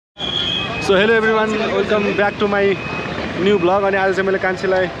So hello everyone, welcome back to my new blog. अनि आज चाहिँ मैले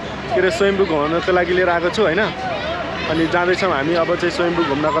कान्छीलाई के अरे स्वयम्भू घुमाउनको लागि लिएर आएको छु हैन। अनि जाँदैछौँ हामी अब चाहिँ स्वयम्भू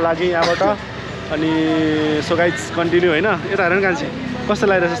घुम्नको लागि यहाँबाट। अनि सो गाइज कन्टिन्यू हैन। यता हेर न कान्छी, कस्तो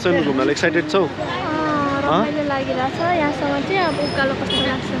लागिरहेछ स्वयम्भू घुम्नलाई? एक्साइटेड छौ? रमाइलो लागिरहेछ। यहाँसम्म चाहिँ अब उकालो कस्तो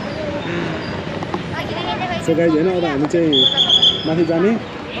लाग्छ? सो गाइज हैन, अब हामी चाहिँ माथि जाने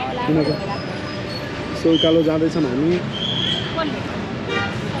किनको सो उकालो जाँदैछौँ हामी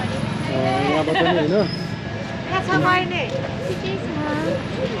यहाँबाट नि हैन।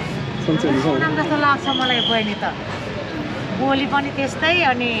 सन्चै हुन्छ जस्तो लाग्छ मलाई बहिनी त। बोली पनि त्यस्तै।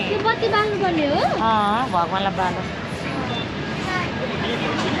 अनि बत्ती बाल्नुपर्ने हो? भगवान्लाई बालो।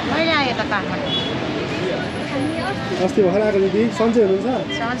 मैले आएँ त काठमाडौँ अस्ति भर्खर आएको दिदी। सन्चै हुनुहुन्छ?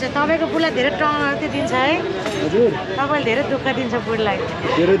 सन्चै। तपाईँको बुढलाई धेरै ट्रमाति दिन्छ है? हजुर, तपाईँले धेरै दुःख दिन्छ बुढलाई।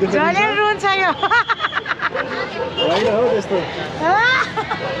 धेरै दुःख दिन्छ। जहिले रुन्छ यो। होइन हो त्यस्तो,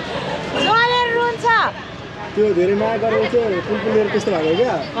 जहिले रुन्छ। त्यो धेरै माया गरेर चाहिँ पुलपुलेर त्यस्तो भएको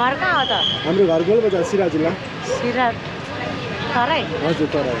क्या। घर कहाँ हो त? हाम्रो घर गोलबजार, सिरा जिल्ला। सिरा तराई? हजुर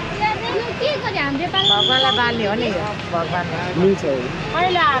तराई। भगवान्लाई बाल्ने हो नि यो। भगवान्ले मिल्छ।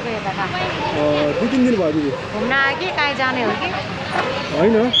 कहिले आएको यता कहाँ? 2-3 दिन भयो दिदी। घुम्न आयो कि कहीँ जाने हो कि?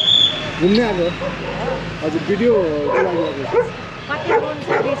 होइन, घुम्नै आएको। हजुर, भिडियोको लागि आएको। कति रुन्छ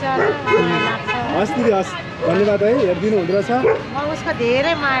बिचरा, माया लाग्छ। हस् दिदी, हस्, धन्यवाद है, हेरिदिनु हुँदो रहेछ। म उसको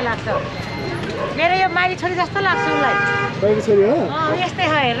धेरै माया लाग्छ। मेरो यो माइली छोरी जस्तो लाग्छ उसलाई। तपाईँको छोरी हो? यस्तै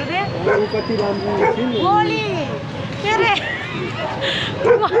छ, हेर्नु दे। ऊ कति राम्रो छिन्। बोली के अरे,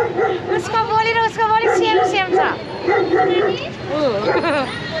 उसको बोली र उसको बोली सेम सेम छ।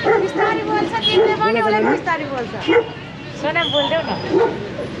 बिस्तारी बोल्छ, तिमीले पनि उसलाई बिस्तारी बोल्छ। सोना बोल्देऊ न।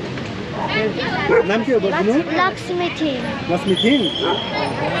 नाम के हो बच्नु? लक्ष्मी थिङ। लक्ष्मी थिङ।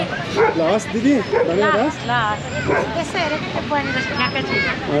 ल हस् दिदी, धन्यवाद। हस् त्यसो हेरेको त्यो बहिनी जस्तो ठ्याक्कै छ।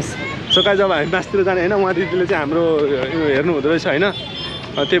 हस्। सो गाइज अब हामी मासतिर जाने होइन। उहाँ दिदीले चाहिँ हाम्रो यो हेर्नु हुँदो रहेछ होइन।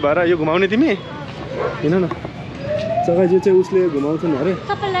 त्यही भएर यो घुमाउने तिमी हिँड न। सो गाइज यो चाहिँ उसले घुमाउँछन् अरे।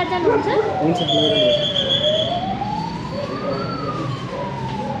 तपाईँ लिएर जानुहुन्छ? हुन्छ,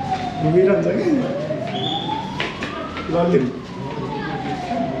 घुमिरहन्छ कि लल्ली।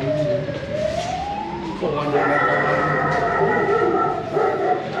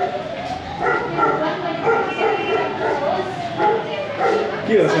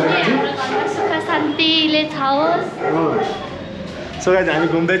 के हो सुख शान्तिले छाओस्। सो गाइज हामी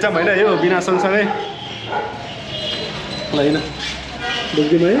घुम्दैछौँ होइन, यो बिना सँगसँगै ल होइन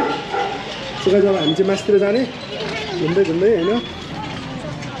बोक्दिउँ है। सो गाइज अब हामी चाहिँ मासतिर जाने घुम्दै घुम्दै होइन।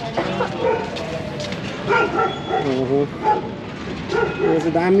 यो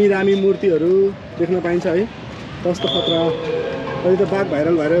चाहिँ दामी दामी मूर्तिहरू देख्न पाइन्छ है। कस्तो खतरा, अहिले त बाघ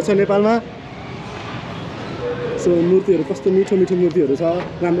भाइरल भएर छ नेपालमा। सो मूर्तिहरू कस्तो मिठो मिठो मूर्तिहरू छ,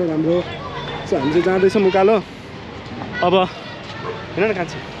 राम्रो राम्रो। सो हामी चाहिँ जाँदैछौँ उकालो अब। होइन न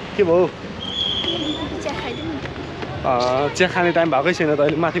कान्छी, के भयो? चिया खाने टाइम भएकै छैन त,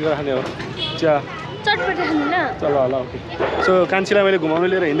 अहिले माथि गएर खाने हो चिया। चटपटी खानु न? ल ल ओके। सो कान्छीलाई मैले घुमाउनु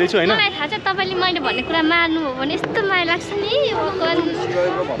लिएर हिँड्दैछु होइन। मलाई थाहा छ तपाईँले मैले भन्ने कुरा मान्नु हो भने यस्तो माया लाग्छ नि।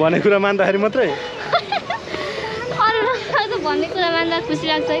 भन्ने कुरा मान्दाखेरि मात्रै? अरूको भन्ने कुरा मान्दा खुसी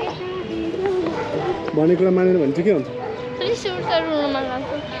लाग्छ कि? भन्ने कुरा मानेर भने चाहिँ के हुन्छ? रिस उठ्छ, रुनु मन लाग्छ।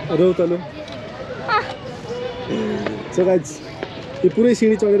 रौ त लु। सो गाइज यो पुरै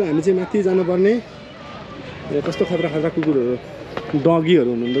सिँढी चढेर हामी चाहिँ माथि जानुपर्ने। कस्तो खतरा खतरा कुकुरहरू,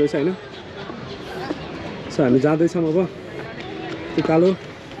 डगीहरू हुनुहुँदो रहेछ होइन। सो हामी जाँदैछौँ अब उकालो।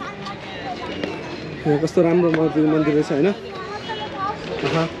 यहाँ कस्तो राम्रो मन्दिर रहेछ होइन।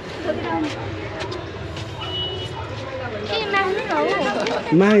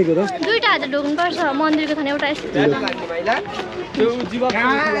 मागेको त दुईटा हात ढोग्नुपर्छ मन्दिरको थाहा एउटा यस्तो।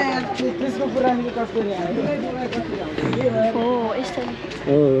 हो यस्तो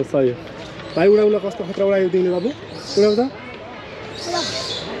हो सही हो भाइ। उडाउला कस्तो खतरा उडायो तिमीले बाबु? उडाउ त।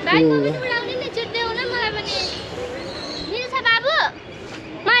 उडाउने नि चिट्दै हुन मलाई पनि मिल्छ बाबु।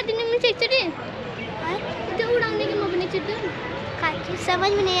 मलाई दिनु मिल्छ एकचोटि? त्यो उडाउने कि म पनि चिट्दै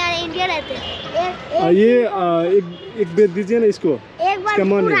समझ में नहीं आ रहा। इंडिया रहते ये एक बेर दीजिए ना इसको। एक बार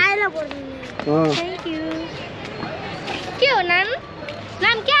उड़ाएला बोल रही है। Thank you. क्या हो नाम?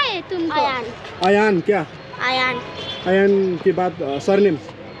 नाम क्या है तुमको? अयान। अयान क्या? अयान। अयान के बाद सरनेम?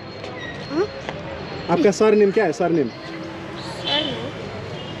 आपका सरनेम क्या है? सरनेम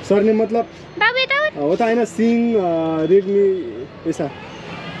सरनेम मतलब होता है ना, सिंह रेडमी ऐसा।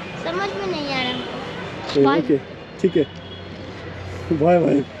 समझ में नहीं आ रहा। ओके ठीक है भाई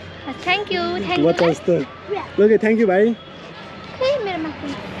भाई। Thank you. Okay thank you भाई।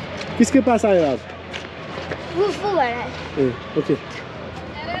 किसके पास आए आप? वो है। ओके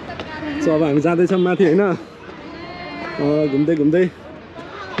सो अब हामी जाँदैछौँ माथि होइन घुम्दै घुम्दै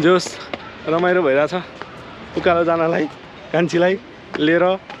जोस् रमाइलो भइरहेछ उकालो जानलाई कान्छीलाई लिएर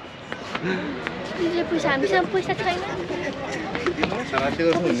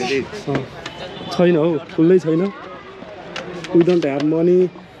छैन हौ फुल्लै छैन वी डोन्ट ह्याभ मनी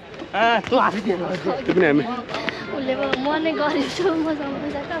त्यो पनि हामी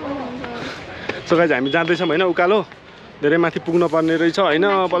सो गाइज हामी जाँदैछौँ होइन उकालो धेरै माथि पुग्न पर्ने रहेछ होइन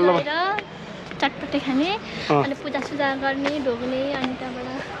बल्ल चटपटे खाने अनि पूजासुजा गर्ने ढोग्ने अनि त्यहाँबाट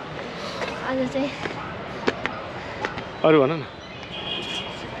आज चाहिँ अरू भन न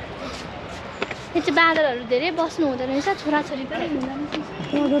यो चाहिँ बादलहरू धेरै बस्नु हुँदो रहेछ छोराछोरी पनि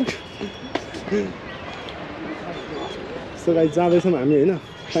सो गाइज जाँदैछौँ हामी होइन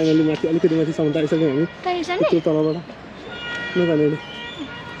फाइनली माथि अलिकति माथिसम्म त आइसक्यौँ हामी त्यो तलबाट नजाने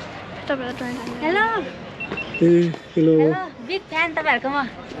हेलो ए हेलो बिग फ्यान तपाईहरुको म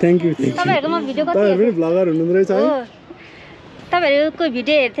थ्याङ्क यू तपाईहरुको म भिडियो कति तपाईहरु पनि भ्लगर हुनुहुँदो रहेछ है तपाईहरुको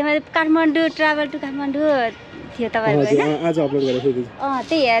भिडियो हेर्थेँ मैले काठमाडौँ ट्राभल टु काठमाडौँ थियो तपाईहरुको हैन आज अपलोड गरेको थिएँ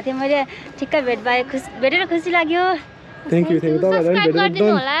त्यही हेर्थेँ मैले ठिक्क भेटेर खुसी लाग्यो थ्याङ्क यू तपाईहरुलाई पनि भेटेर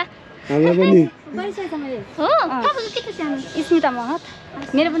होला हामीलाई पनि गरिसकेको मैले हो तपाईको के छ सानो स्मिता महत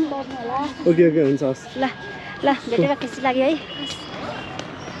मेरो पनि गर्नु होला ओके ओके हुन्छ हस् ल ल भेटेर खुसी लाग्यो है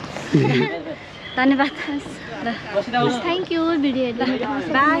धन्यवाद thank you video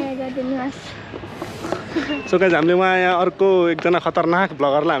हेर्दिनुहोस् so guys हामीले उहाँ यहाँ अर्को एकजना खतरनाक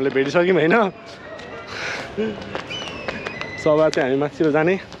भ्लगरलाई हामीले भेटिसक्यौँ होइन सभा चाहिँ हामी माथितिर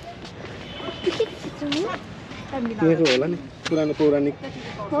जाने यहाँको होला नि पुरानो पौराणिक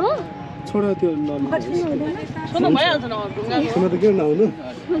हो छोड त्यो छुन त किन नहुनु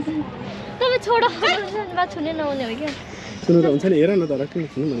तपाईँ छोड छुने नहुने हो क्या छुन त हुन्छ नि हेर न तर किन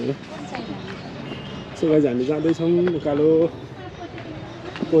छुनु भनेर सो गाइज हामी जाँदैछौँ उकालो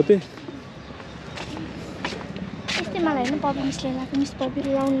पोते यस्तै मलाई होइन पपी मिसले लगाएको मिस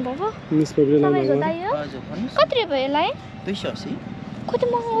पपीले लाउनु भएको मिस पपीले तपाईँको दाइ हो कति रुपियाँ भयो यसलाई 280 कति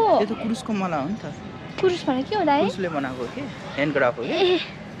महँगो यो त कुरुसको मला हो नि त कुरुस भने के हो दाइ कुरुसले बनाएको के ह्यान्डक्राफ्ट हो ए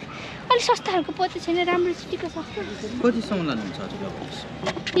अलिक सस्तो खालको पोते छैन राम्रो चिटिक्क सक्छ कतिसम्म लानुहुन्छ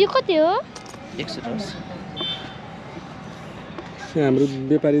हजुर यो कति हो 110 हाम्रो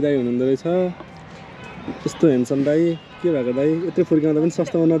व्यापारी दाइ हुनुहुँदो रहेछ यस्तो हेन्सम दाइ के भएको दाइ यत्रो फुर्काउँदा पनि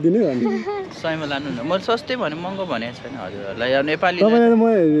सस्तोमा नदिने भने 100 मा लानु न म सस्तै भने महँगो भनेको छैन हजुरहरूलाई अब नेपाली तपाईँलाई म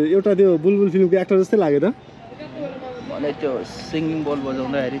एउटा त्यो बुलबुल फिल्मको एक्टर जस्तै लाग्यो त मलाई त्यो सिङ्गिङ बल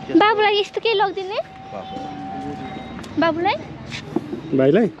बजाउँदाखेरि त्यो बाबुलाई यस्तो केही लगिदिने बाबुलाई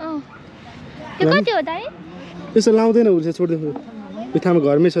भाइलाई यो कति हो दाइ यसो लाउँदैन उर्छ छोडिदिनु बित्थामा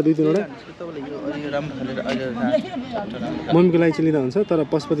घरमै छ 2-3 वटा राम्रो खाले अहिले मम्मीको लागि चाहिँ लिँदा हुन्छ तर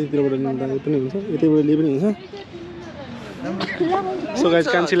पशुपतितिरबाट लिँदा पनि हुन्छ यतैबाट लिए पनि हुन्छ सो गाइज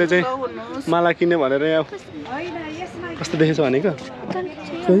कान्छीले चाहिँ माला किन्ने भनेर यहाँ कस्तो देखेछ भनेको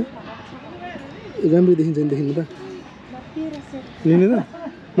राम्रो देखिन्छ नि देखिनु त लिने त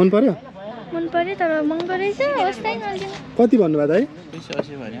मन पर्यो तर महँगो रहेछ होस् नलिनु कति भन्नुभयो दाइ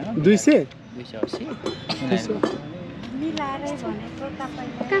 280 भन्यो 200 280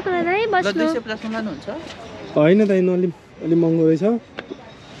 कहाँको दाइ बस्नु 250 मा लानुहुन्छ होइन दाइ नलिम अलि महँगो रहेछ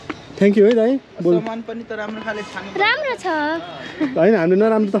थ्याङ्क यू है दाइ बोल सामान पनि त राम्रो खाले छान्नु राम्रो छ होइन हाम्रो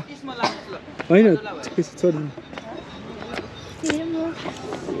नराम्रो त होइन छोडिदिनु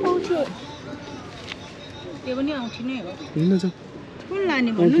त्यो पनि आउँछ नि हिँड्न छ कुन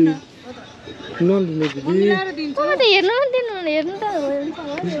लाने भन्नु न नलिनु दिदी त हेर्नु त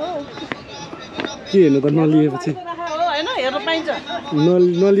के हेर्नु त नलिएपछि हैन हेर्न पाइन्छ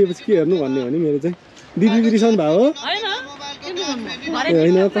नलिएपछि के हेर्नु भन्ने हो नि मेरो चाहिँ दिदी रिसाउनु भयो हो हैन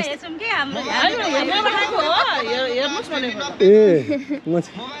होइन ए म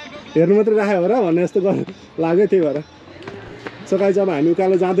चाहिँ हेर्नु मात्रै राखेको हो र भन्ने जस्तो लाग्यो त्यही भएर सकाल जब हामी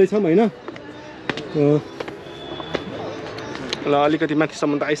उकालो जाँदैछौँ होइन ल अलिकति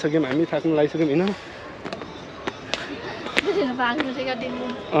माथिसम्म त आइसक्यौँ हामी थाक्नु लागिसक्यौँ होइन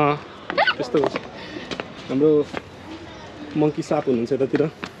त्यस्तो हो हाम्रो मङ्की साप हुनुहुन्छ यतातिर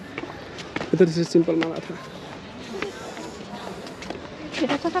यता चाहिँ सिम्पल माला छ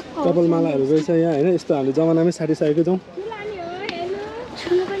कपाल मालाहरू रहेछ यहाँ होइन यस्तो हामीले जमानामै साटिसकेको छौँ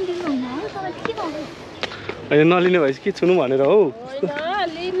होइन नलिने भएपछि के छुनु भनेर हौ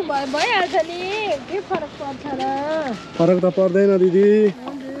फरक त पर्दैन दिदी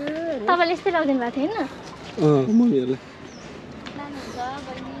तपाईँले यस्तै लगाइदिनु भएको थियो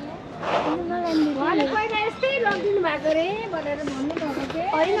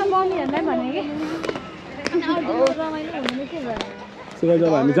होइन मम्मीहरूलाई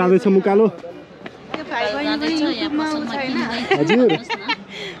जब हामी जाँदैछौँ उकालो हजुर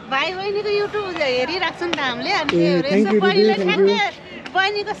भाइ बहिनीको युट्युब हेरिराख्छु नि त हामीले अनि thank you, बहिनीले thank you. ठ्याक्कै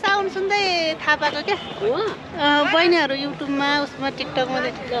बहिनीको साउन्ड सुन्दै थाहा पाएको क्या बहिनीहरू युट्युबमा उसमा टिकटकमा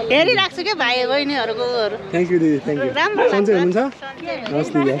हेरिराख्छु क्या भाइ बहिनीहरूकोहरू थ्याङ्क यू दिदी थ्याङ्क यू राम्रो सन्चै हुनुहुन्छ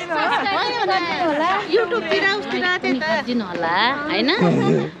हस् दिदी युट्युबतिर उसतिर त्यही त दिनु होला हैन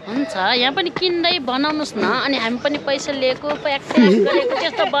हुन्छ यहाँ पनि किन्दै बनाउनुस् न अनि हामी पनि पैसा लिएको प्याकेज गरेको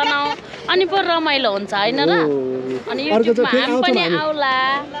त्यस्तो बनाऊ अनि पो रमाइलो हुन्छ हैन र अनि युट्युबमा हामी पनि आउला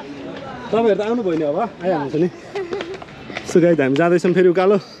तपाईँहरू त आउनु भयो नि अब आइहाल्नुहुन्छ नि सो गाइज हामी जाँदैछौँ फेरि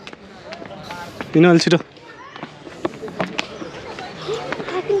उकालो हिँड अलि छिटो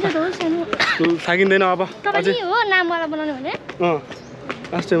थाकिँदैन अब अझै हो नामवाला बनाउनु भने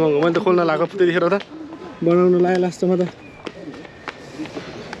लास्टै महँगो मैले त खोल्न लगाएको त्यतिखेर त बनाउनु लाग्यो लास्टमा त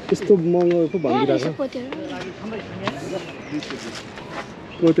यस्तो महँगो पो भनिदिरहेको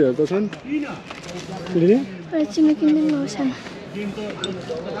पोतेहरू त छन्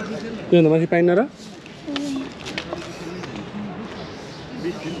त्योभन्दा माथि पाइन्न र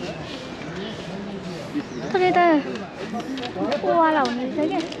ओवाला हुने रहेछ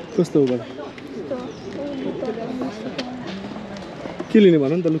क्या कस्तो हो के लिने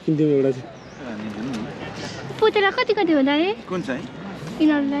भन नि त लु किनिदिउँ एउटा चाहिँ पोतेला कति कति हुँदा है कुन चाहिँ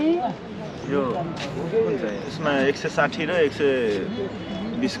यिनीहरूलाई यो कुन चाहिँ यसमा 160 र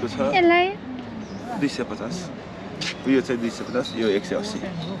 120 को छ यसलाई 250 यो चाहिँ 250 यो 180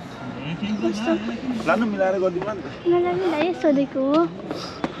 लानु मिलाएर गरिदिउँला नि त नजान्दै सोधेको हो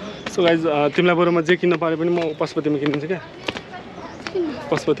सो गाइज तिमीलाई बरु म जे किन्न परे पनि म पशुपतिमा किनिदिन्छु क्या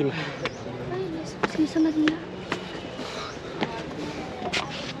पशुपतिमा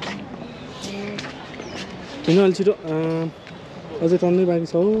हिँड अलि छिटो अझै टन्नै बाँकी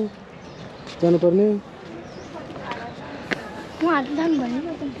छ हौ जानुपर्ने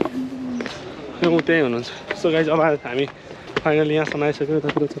त्यहीँ हुनुहुन्छ सो गाइज अब हामी फाइनली यहाँसम्म आइसक्यो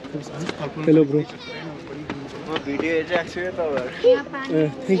यतातिर हेलो ब्रो भिडियो हेरिरहेको छु तपाईँहरू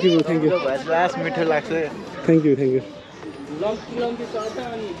thank you thank you last मिठो लाग्छ थ्याङ्क यू थ्याङ्क यू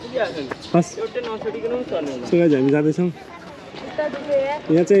हस् सो गाइज हामी जाँदैछौँ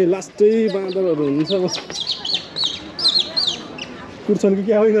यहाँ चाहिँ लास्टै बाँदरहरू हुनुहुन्छ अब कुर्छन् कि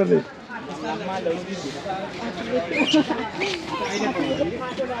क्या हो यिनीहरूले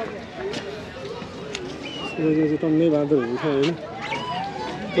टन्नै बाँदरहरू छ होइन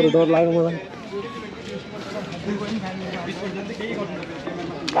तर डर लाग्यो मलाई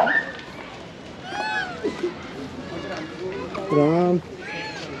राम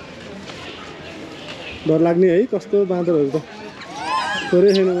डर लाग्ने है कस्तो बाँदरहरू त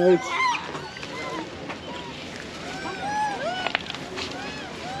थोरै छैन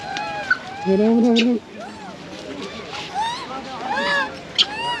राम राम राम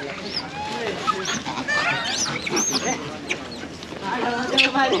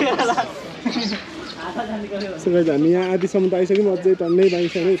हामी यहाँ आधीसम्म त आइसक्यौँ अझै टन्नै बाँकी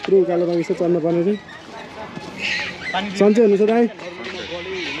छ भने यत्रो उकालो बाँकी छ चढ्न पर्ने चाहिँ सन्चै हुनुहुन्छ दाइ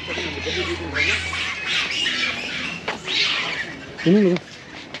हुनु न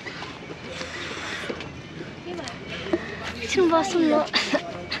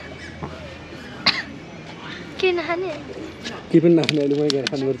के नखाने के पनि नखाने अहिले मै गएर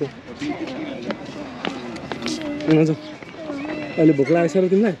खानुपर्छ हुन्छ अहिले भोक लागेको छ र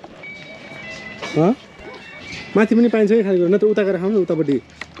तिमीलाई माथि पनि पाइन्छ कि खाने कुरो नत्र उता गएर खाऊ न उतापट्टि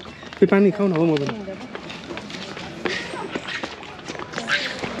फेरि पानी खाऊ न हो म पनि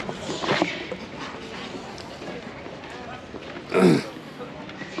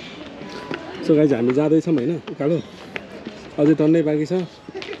सो गाइज हामी जाँदैछौँ होइन उकालो अझै टन्नै बाँकी छ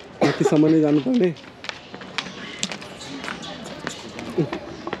माथिसम्म नै जानुपर्ने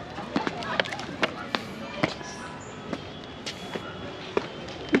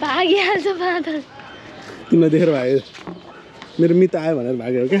भागिहाल्छ बाँदर तिमीलाई देखेर भाग्यो मेरो मित्र आयो भनेर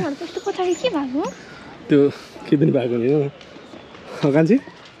भाग्यो हो क्या त्यस्तो पछाडि के भएको त्यो के पनि भएको नि होइन कान्छी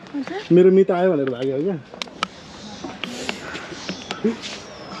मेरो मित्र आयो भनेर भाग्यो हो क्या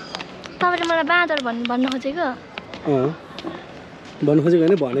तपाईँले मलाई बाँदर भन्नु खोजेको भन्नु खोजेको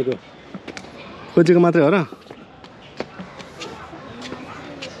होइन भनेको खोजेको मात्रै हो र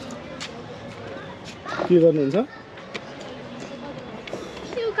के गर्नुहुन्छ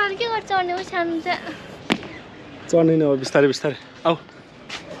के गर्छ चढ्ने हो सानो चाहिँ चढ्ने नै हो बिस्तारै बिस्तारै आऊ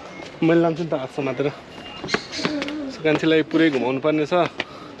मैले लान्छु नि त हातसम्म मात्र कान्छीलाई पुरै घुमाउनु पर्ने छ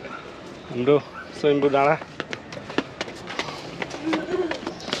हाम्रो स्वयम्भू डाँडा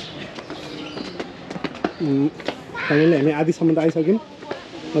फाइनली हामी आधीसम्म त आइसक्यौँ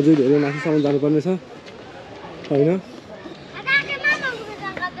अझै धेरै माथिसम्म जानुपर्ने छ होइन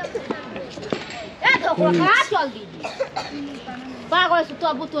सो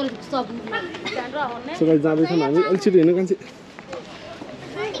गाइस जाँदैछौँ हामी अलिक छिटो हिँड्नु कान्छी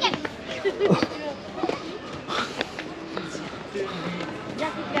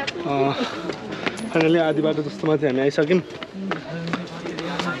फाइनली आधी बाटो जस्तो माथि हामी आइसक्यौँ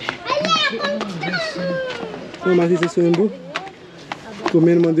माथि चाहिँ स्वयम्भूको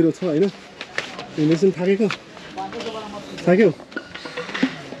मेन मन्दिर छ होइन हिँड्दैछौँ थाकेको थाक्यो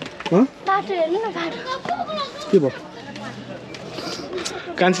के भयो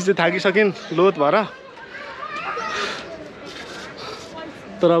कान्छी चाहिँ थाकिसकिन् लोत भएर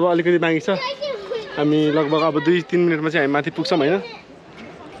तर अब अलिकति बाँकी छ हामी लगभग अब 2-3 मिनटमा चाहिँ हामी माथि पुग्छौँ होइन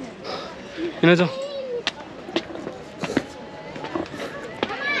हिँड जाउँ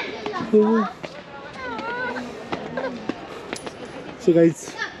सो गाइज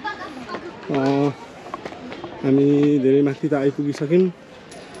हामी धेरै माथि त आइपुगिसक्यौँ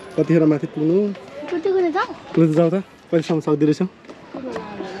कतिखेर माथि पुग्नु जाउँ त कहिलेसम्म सक्दो रहेछौँ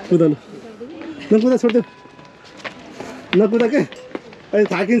कुदालु नकुदा छोड्देऊ नकुदा के अहिले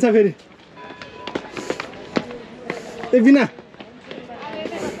थाकिन्छ फेरि ए बिना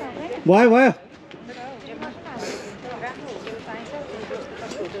भयो भयो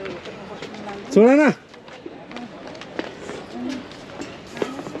छोड न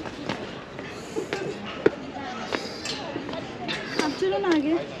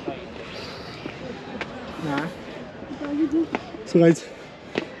सो गाइज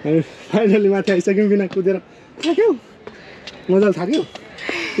हामी फाइनली माथि आइसक्यौँ बिना कुदेर थाक्यौ मजाले थाक्यो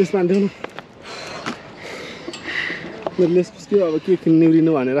त्यसमा देख्नु मैले यसको अब के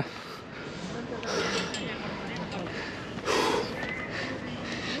निउरिनु भनेर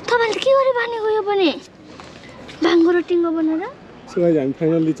तपाईँले के गरी बानेको यो पनि भाङ्गो र टिङ्गो बनाएर सो गाइज हामी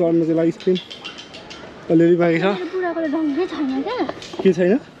फाइनली चढ्न चाहिँ लागिसक्यौँ अलिअलि बाँकी छ पुराको ढङ्गै छैन क्या के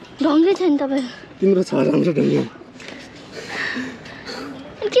छैन ढङ्गै छैन तपाईँ तिम्रो छ राम्रो ढङ्ग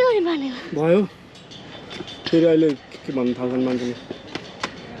के गरी बानेको भयो फेरि अहिले के भन्नु थाल्छन् मान्छेले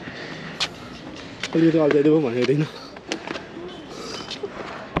अलिकति अल्झाइदियो भनेको हुँदैन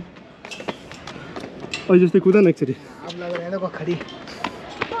अहिले जस्तै कुदा न एकचोटि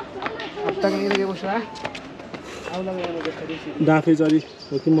डाफे चरी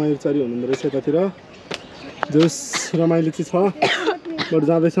हो कि मयूर चरी हुनुहुँदो रहेछ यतातिर जोस रमाइलो चाहिँ छ बरु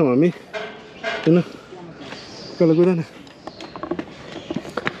जाँदैछौँ हामी होइन कहिले कुदा न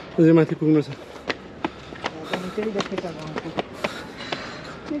अझै माथि पुग्नु छ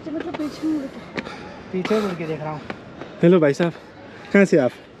पीछे मुड़ के देख रहा हूँ। हेलो भाई साहब कहाँ से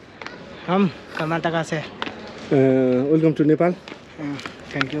आप हम कर्नाटका से। Welcome two Nepal.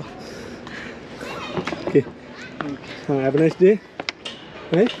 Thank you. Okay हाँ हैव नाइस डे।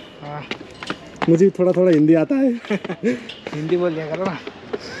 है हाँ मुझे थोड़ा थोड़ा हिंदी आता है। हिंदी बोल दिया करो ना।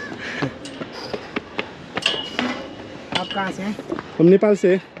 आप कहाँ से हैं? हम नेपाल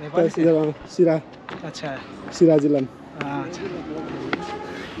से। नेपाल से? सिरा। अच्छा सिरा जिला में। अच्छा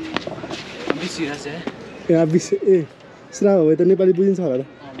अभी सिरा से है? ए अभी से ए सिरा हो त नेपाली बुझिन्छ होला त।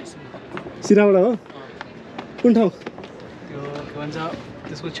 सिराबाट हो? कुन ठाउँ? त्यो के भन्छ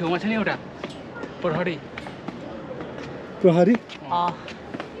त्यसको छेउमा छ नि एउटा प्रहरी। प्रहरी?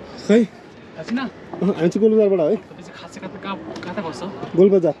 खै हैन हामी चाहिँ गोलबजारबाट है। तपाईँ चाहिँ खास कता बस्छ?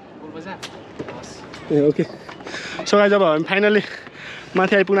 गोलबजार। गोलबजार हस् ए ओके सो गाइस अब हामी फाइनली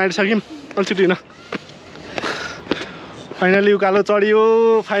माथि आइपुग्न आइसक्यौँ। अलिकति हिँड फाइनली उकालो चढियो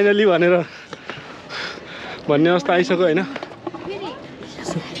फाइनली भनेर भन्ने अवस्था आइसक्यो होइन।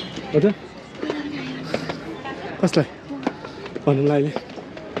 हजुर कसलाई भन्नुलाई अहिले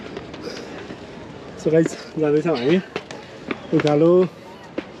सो गाइस जाँदैछौँ हामी उकालो।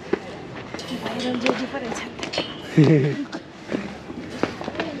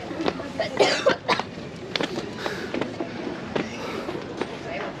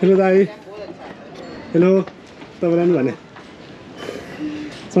 हेलो दाई। हेलो तपाईँलाई नि भने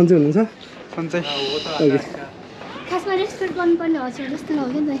सन्चै हुनुहुन्छ? सन्चै ओके खासमा रेस्पेक्ट गर्नुपर्ने हजुर जस्तो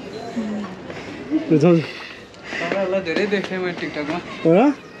लाग्यो नि त। जाउँ तपाईँलाई धेरै देखेँ मैले टिकटकमा।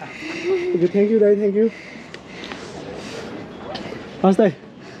 ओके थ्याङ्क यू दाई थ्याङ्क यू। हस् दाई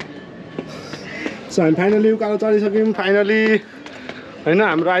सो हामी फाइनली उकालो चढिसक्यौँ फाइनली होइन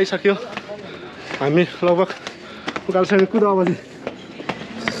हाम्रो आइसक्यो। हामी लगभग उकालोसँग कुद अब चाहिँ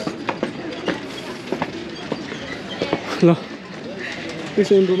ल त्यो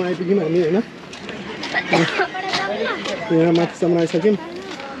स्वयम्भूमा आइपुग्यौँ हामी होइन। यहाँ माथिसम्म आइसक्यौँ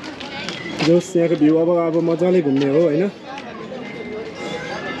जोस् यहाँको भ्यू अब मजाले घुम्ने हो होइन।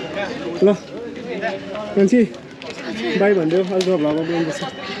 ल कान्छी बाई भनिदेऊ अर्को भ्लगमा बोल्नुपर्छ।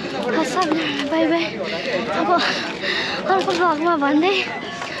 बाई बाई अब अर्को भ्लगमा भन्दै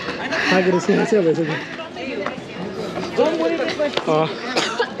थाकेर सिना चाहिँ भइसक्यो।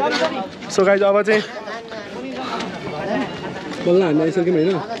 सो गाइज अब चाहिँ बल्ल हामी आइसक्यौँ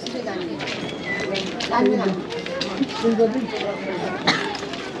होइन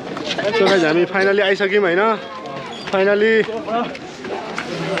सो गाइज हामी फाइनली आइसक्यौँ होइन फाइनली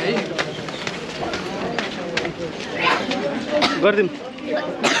गरिदिउँ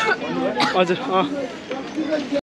हजुर